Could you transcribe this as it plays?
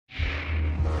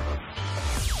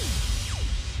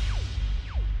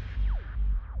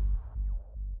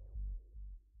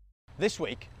This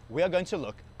week, we are going to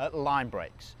look at line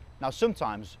breaks. Now,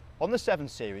 sometimes on the 7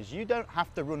 Series, you don't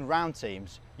have to run round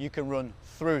teams, you can run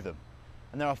through them.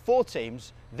 And there are 4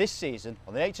 teams this season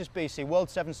on the HSBC World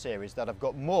 7 Series that have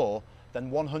got more than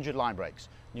 100 line breaks.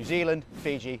 New Zealand,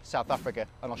 Fiji, South Africa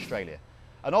and Australia.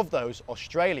 And of those,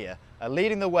 Australia are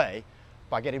leading the way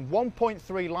by getting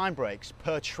 1.3 line breaks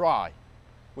per try,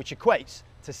 which equates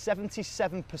to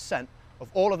 77%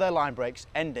 of all of their line breaks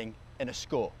ending in a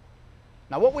score.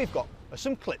 Now, what we've got are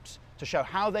some clips to show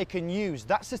how they can use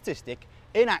that statistic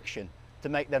in action to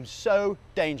make them so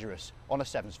dangerous on a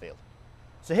sevens field.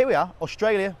 So here we are,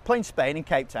 Australia playing Spain in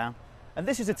Cape Town, and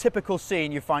this is a typical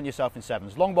scene you find yourself in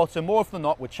sevens. Longbottom, more often than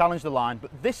not, would challenge the line,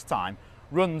 but this time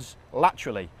runs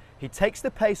laterally. He takes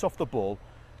the pace off the ball,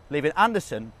 leaving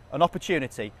Anderson an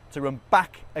opportunity to run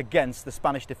back against the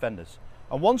Spanish defenders.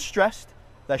 And once stressed,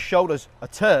 their shoulders are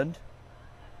turned,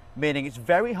 meaning it's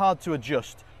very hard to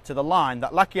adjust to the line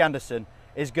that Lachie Anderson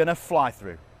is going to fly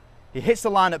through. He hits the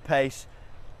line at pace,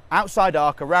 outside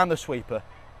arc, around the sweeper,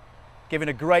 giving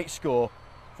a great score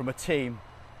from a team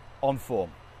on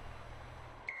form.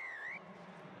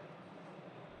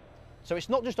 So it's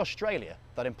not just Australia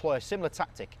that employ a similar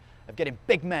tactic of getting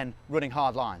big men running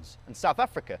hard lines, and South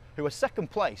Africa, who are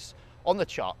second place on the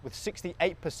chart with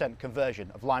 68% conversion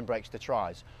of line breaks to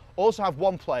tries, also have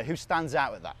one player who stands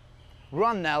out at that.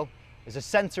 Ruan Nel is a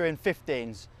centre in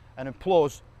 15s and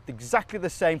employs exactly the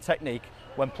same technique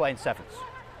when playing sevens.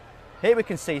 Here we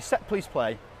can see set piece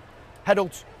play.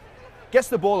 Heddelt gets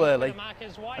the ball early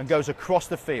and goes across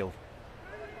the field,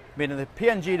 meaning the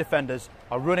PNG defenders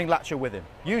are running lateral with him.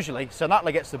 Usually,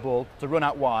 Sanatla gets the ball to run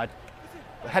out wide,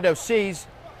 but Heddelt sees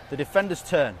the defenders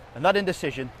turn, and that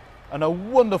indecision and a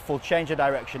wonderful change of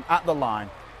direction at the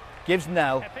line gives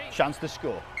Nel a chance to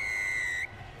score.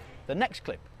 The next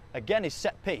clip again is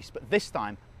set piece, but this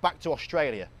time back to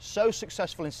Australia. So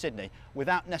successful in Sydney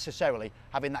without necessarily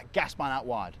having that gas man out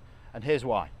wide. And here's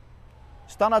why.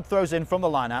 Stannard throws in from the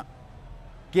line out,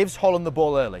 gives Holland the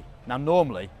ball early. Now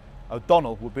normally,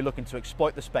 O'Donnell would be looking to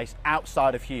exploit the space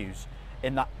outside of Hughes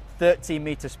in that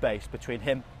 13-metre space between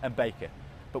him and Baker.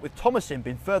 But with Thomasin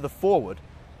being further forward,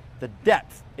 the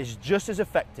depth is just as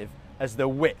effective as the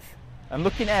width. And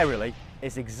looking aerially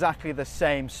is exactly the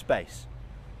same space.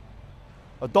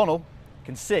 O'Donnell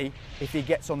can see if he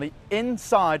gets on the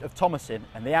inside of Thomasin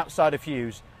and the outside of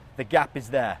Hughes, the gap is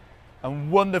there.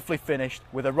 And wonderfully finished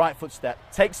with a right foot step,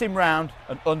 takes him round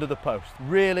and under the post.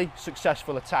 Really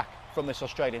successful attack from this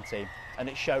Australian team, and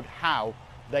it showed how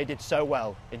they did so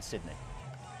well in Sydney.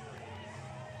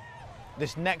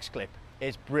 This next clip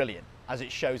is brilliant, as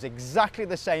it shows exactly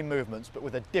the same movements but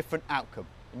with a different outcome.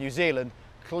 New Zealand,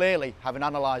 clearly having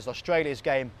analysed Australia's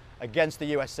game against the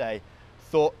USA,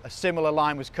 thought a similar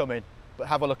line was coming, but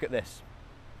have a look at this.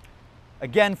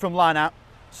 Again from line out,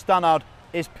 Stannard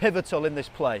is pivotal in this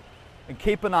play, and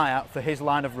keep an eye out for his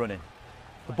line of running.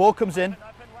 The ball comes in,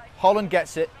 Holland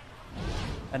gets it,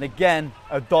 and again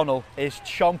O'Donnell is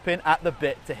chomping at the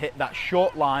bit to hit that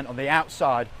short line on the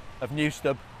outside of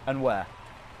Newstab and Ware.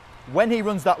 When he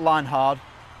runs that line hard,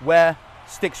 Ware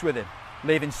sticks with him,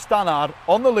 leaving Stannard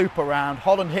on the loop around.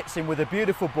 Holland hits him with a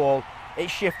beautiful ball.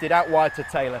 It's shifted out wide to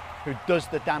Taylor, who does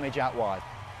the damage out wide.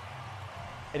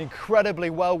 An incredibly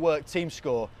well-worked team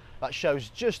score that shows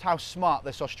just how smart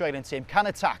this Australian team can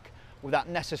attack without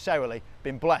necessarily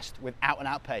being blessed with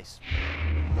out-and-out pace.